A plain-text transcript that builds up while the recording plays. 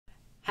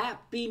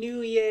Happy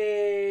New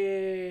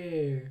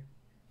Year!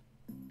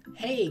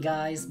 Hey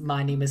guys,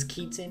 my name is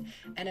Keaton,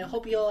 and I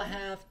hope you all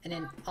have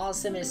an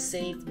awesome and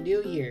safe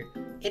New Year.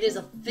 It is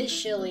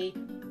officially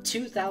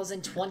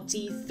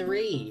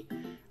 2023.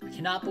 I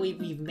cannot believe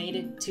we've made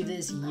it to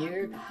this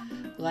year.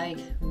 Like,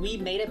 we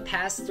made it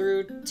past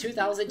through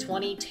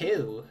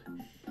 2022.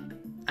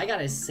 I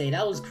gotta say,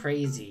 that was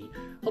crazy.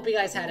 Hope you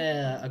guys had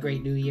a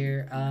great New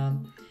Year.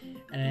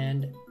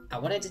 And I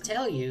wanted to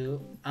tell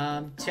you,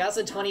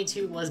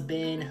 2022 was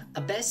been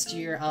a best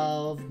year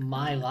of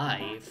my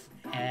life,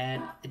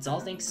 and it's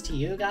all thanks to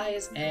you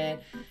guys. And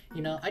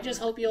you know, I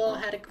just hope you all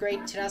had a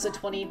great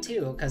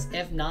 2022. Because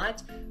if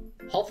not,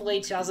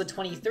 hopefully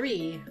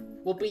 2023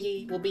 will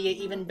be an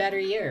even better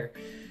year.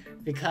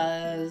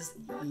 Because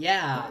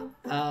yeah,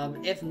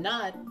 if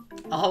not,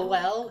 oh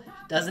well,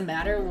 doesn't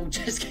matter. We'll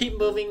just keep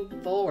moving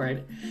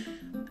forward.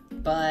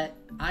 But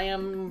I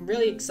am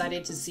really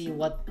excited to see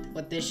what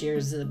this year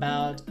is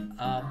about.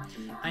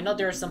 I know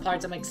there are some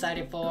parts I'm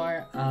excited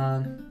for,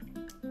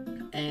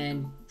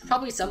 and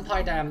probably some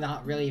part that I'm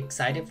not really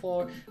excited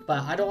for,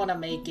 but I don't want to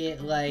make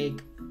it like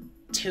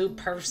too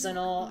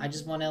personal. I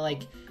just want to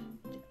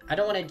I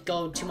don't want to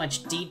go too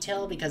much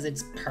detail because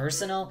it's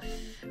personal.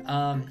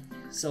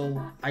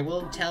 So I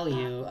will tell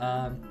you,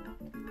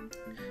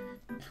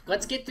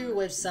 let's get through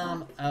with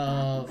some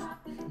of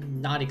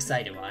not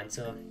excited ones.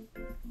 So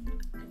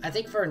I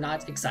think for a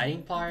not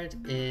exciting part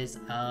is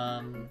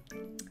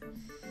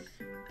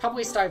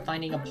probably start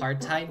finding a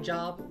part-time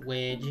job,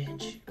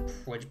 which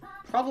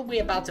probably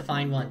about to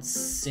find one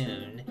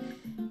soon.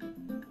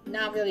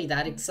 Not really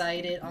that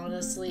excited,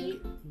 honestly,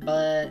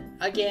 but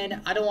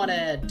again, I don't want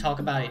to talk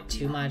about it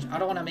too much. I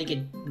don't want to make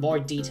it more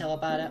detail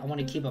about it. I want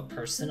to keep it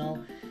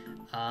personal.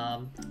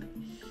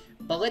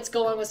 But let's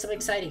go on with some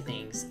exciting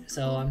things.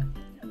 So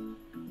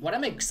what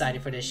I'm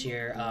excited for this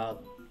year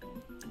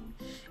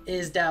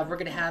is that we're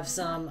gonna have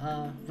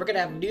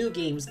new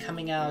games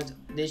coming out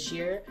this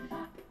year,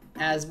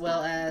 as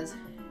well as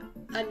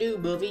a new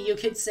movie, you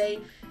could say.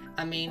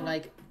 I mean,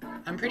 like,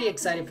 I'm pretty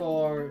excited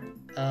for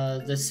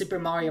the Super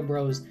Mario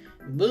Bros.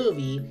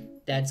 Movie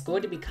that's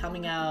going to be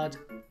coming out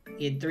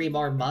in 3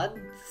 more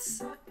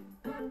months.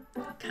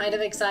 Kind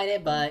of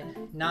excited, but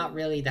not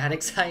really that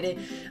excited.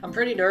 I'm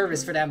pretty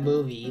nervous for that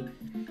movie,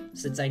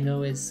 since I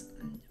know it's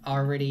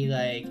already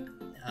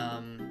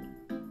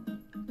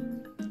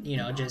you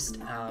know, just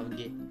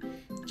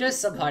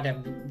some part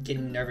I'm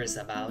getting nervous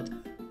about.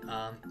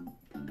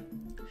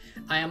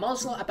 I am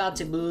also about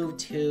to move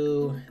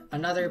to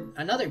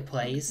another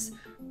place,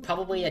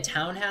 probably a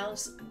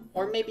townhouse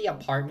or maybe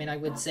apartment, I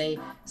would say,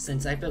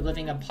 since I've been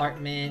living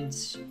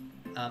apartment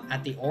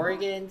at the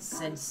Oregon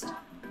since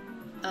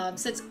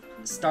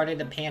started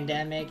the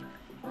pandemic,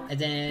 and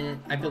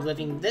then I've been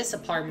living this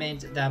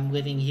apartment that I'm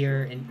living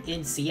here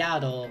in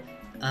Seattle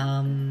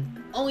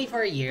only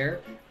for a year.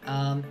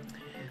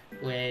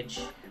 Which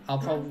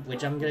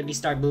I'm gonna be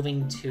start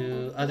moving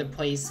to other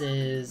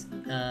places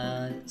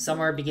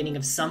somewhere beginning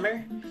of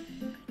summer.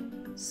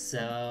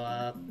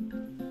 So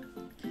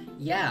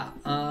yeah,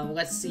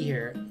 let's see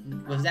here.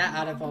 With that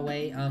out of our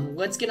way,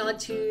 let's get on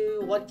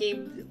to what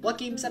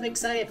games I'm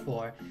excited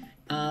for.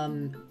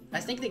 I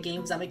think the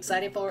games I'm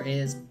excited for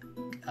is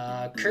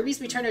Kirby's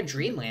Return to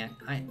Dreamland.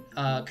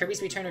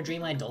 Kirby's Return to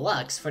Dreamland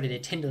Deluxe for the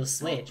Nintendo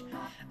Switch.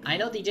 I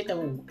know they did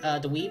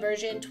the Wii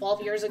version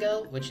 12 years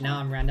ago, which now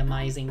I'm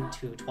randomizing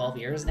to 12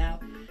 years now.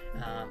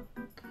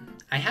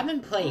 I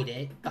haven't played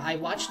it, but I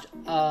watched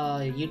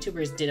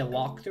YouTubers did a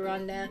walkthrough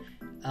on that.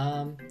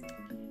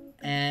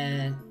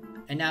 And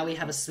now we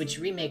have a Switch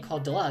remake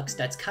called Deluxe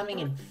that's coming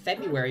in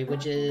February,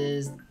 which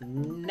is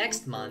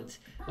next month,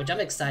 which I'm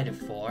excited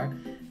for.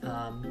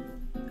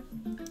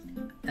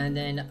 And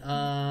then,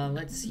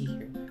 let's see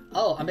here.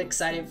 Oh, I'm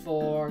excited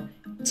for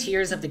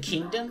Tears of the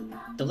Kingdom,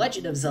 The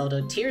Legend of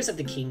Zelda Tears of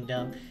the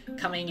Kingdom,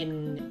 coming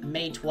in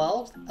May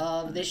 12th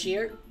of this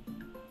year.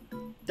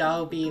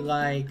 That'll be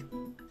like,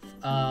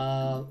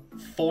 4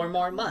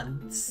 more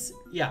months.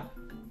 Yeah,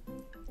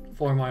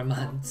 4 more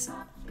months.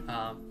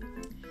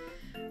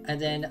 And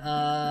then,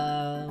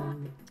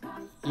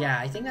 yeah,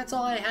 I think that's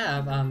all I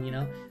have. You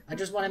know, I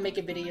just want to make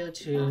a video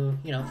to,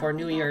 you know, for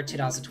New Year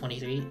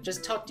 2023.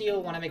 Just talk to you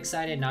what I'm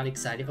excited, not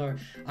excited for.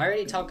 I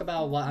already talked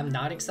about what I'm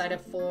not excited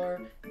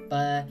for,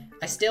 but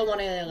I still want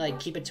to like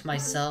keep it to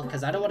myself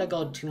because I don't want to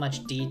go too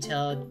much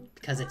detail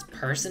because it's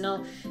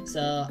personal.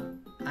 So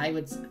I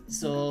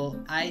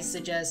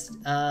suggest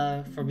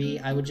for me,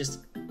 I would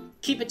just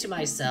keep it to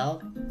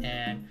myself,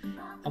 and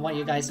I want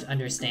you guys to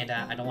understand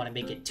that I don't want to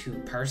make it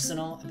too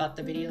personal about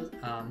the video.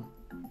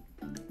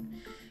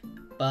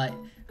 But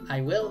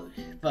I will,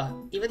 but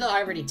even though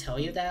I already tell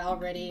you that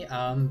already,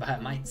 but I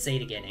might say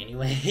it again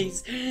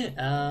anyways.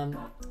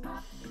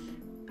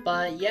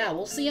 But yeah,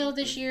 we'll see how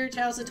this year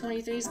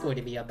 2023 is going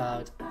to be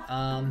about.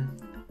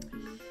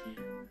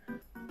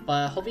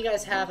 But hope you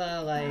guys have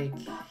a,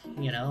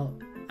 you know,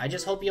 I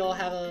just hope you all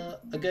have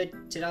a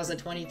good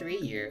 2023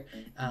 year.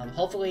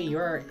 Hopefully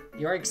you're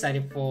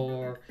excited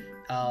for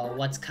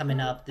what's coming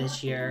up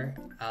this year.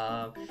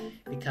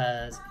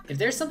 Because if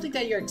there's something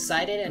that you're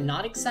excited and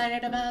not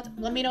excited about,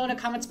 let me know in the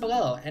comments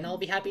below, and I'll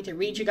be happy to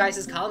read you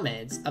guys'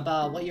 comments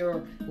about what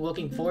you're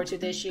looking forward to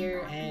this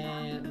year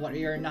and what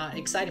you're not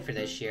excited for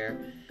this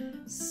year.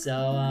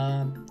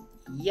 So,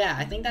 yeah,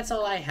 I think that's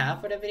all I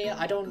have for the video.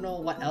 I don't know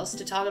what else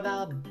to talk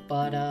about,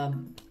 but,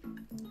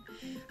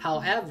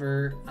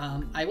 however,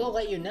 I will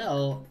let you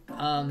know,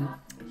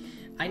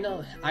 I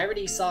know I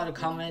already saw the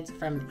comment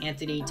from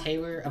Anthony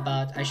Taylor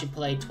about I should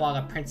play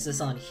Twilight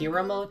Princess on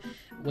Hero Mode,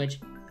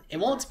 which it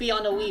won't be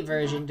on the Wii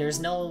version.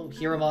 There's no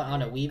Hero Mode on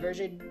the Wii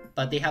version,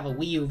 but they have a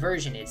Wii U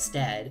version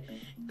instead.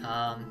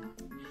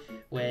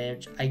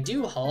 Which I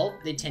do hope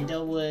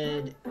Nintendo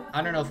would...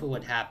 I don't know if it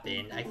would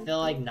happen. I feel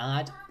like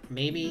not.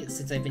 Maybe,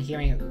 since I've been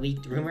hearing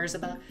leaked rumors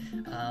about.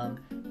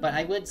 But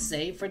I would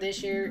say for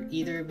this year,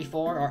 either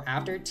before or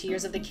after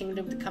Tears of the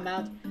Kingdom to come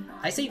out,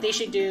 I say they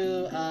should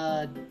do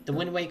the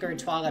Wind Waker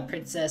Twilight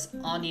Princess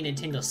on the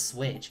Nintendo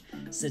Switch,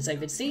 since I've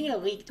been seeing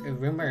leaked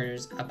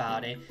rumors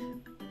about it,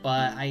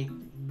 but I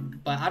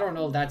don't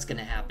know if that's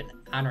gonna happen.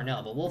 I don't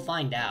know, but we'll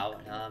find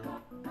out.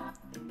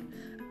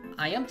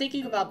 I am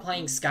thinking about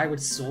playing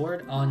Skyward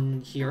Sword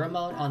on Hero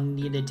Mode on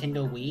the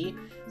Nintendo Wii,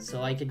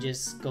 so I could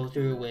just go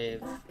through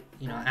with,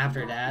 you know,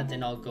 after that,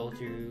 then I'll go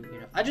through, you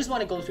know, I just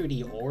want to go through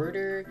the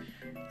order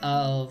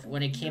of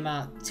when it came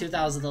out,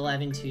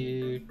 2011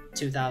 to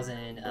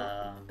 2000,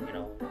 you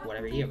know,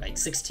 whatever year, like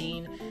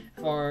 16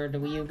 for the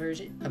Wii U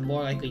version, but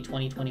more likely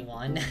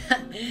 2021.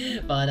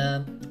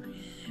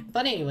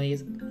 But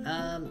anyways,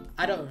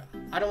 I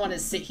don't want to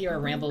sit here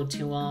and ramble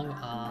too long.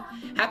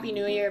 Happy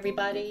New Year,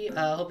 everybody.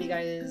 Hope you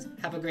guys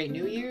have a great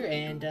New Year,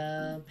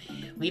 and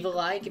leave a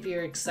like if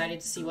you're excited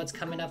to see what's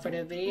coming up for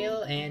the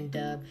video, and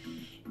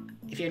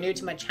if you're new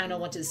to my channel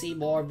and want to see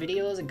more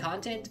videos and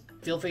content,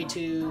 feel free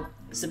to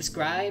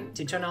subscribe,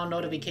 to turn on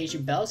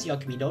notification bell so y'all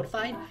can be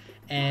notified,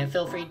 and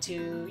feel free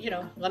to, you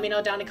know, let me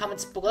know down in the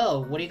comments below.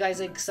 What are you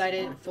guys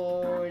excited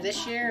for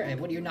this year, and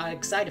what are you not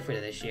excited for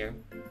this year?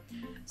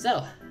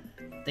 So,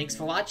 thanks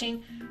for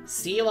watching.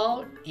 See you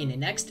all in the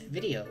next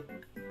video.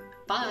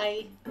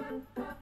 Bye!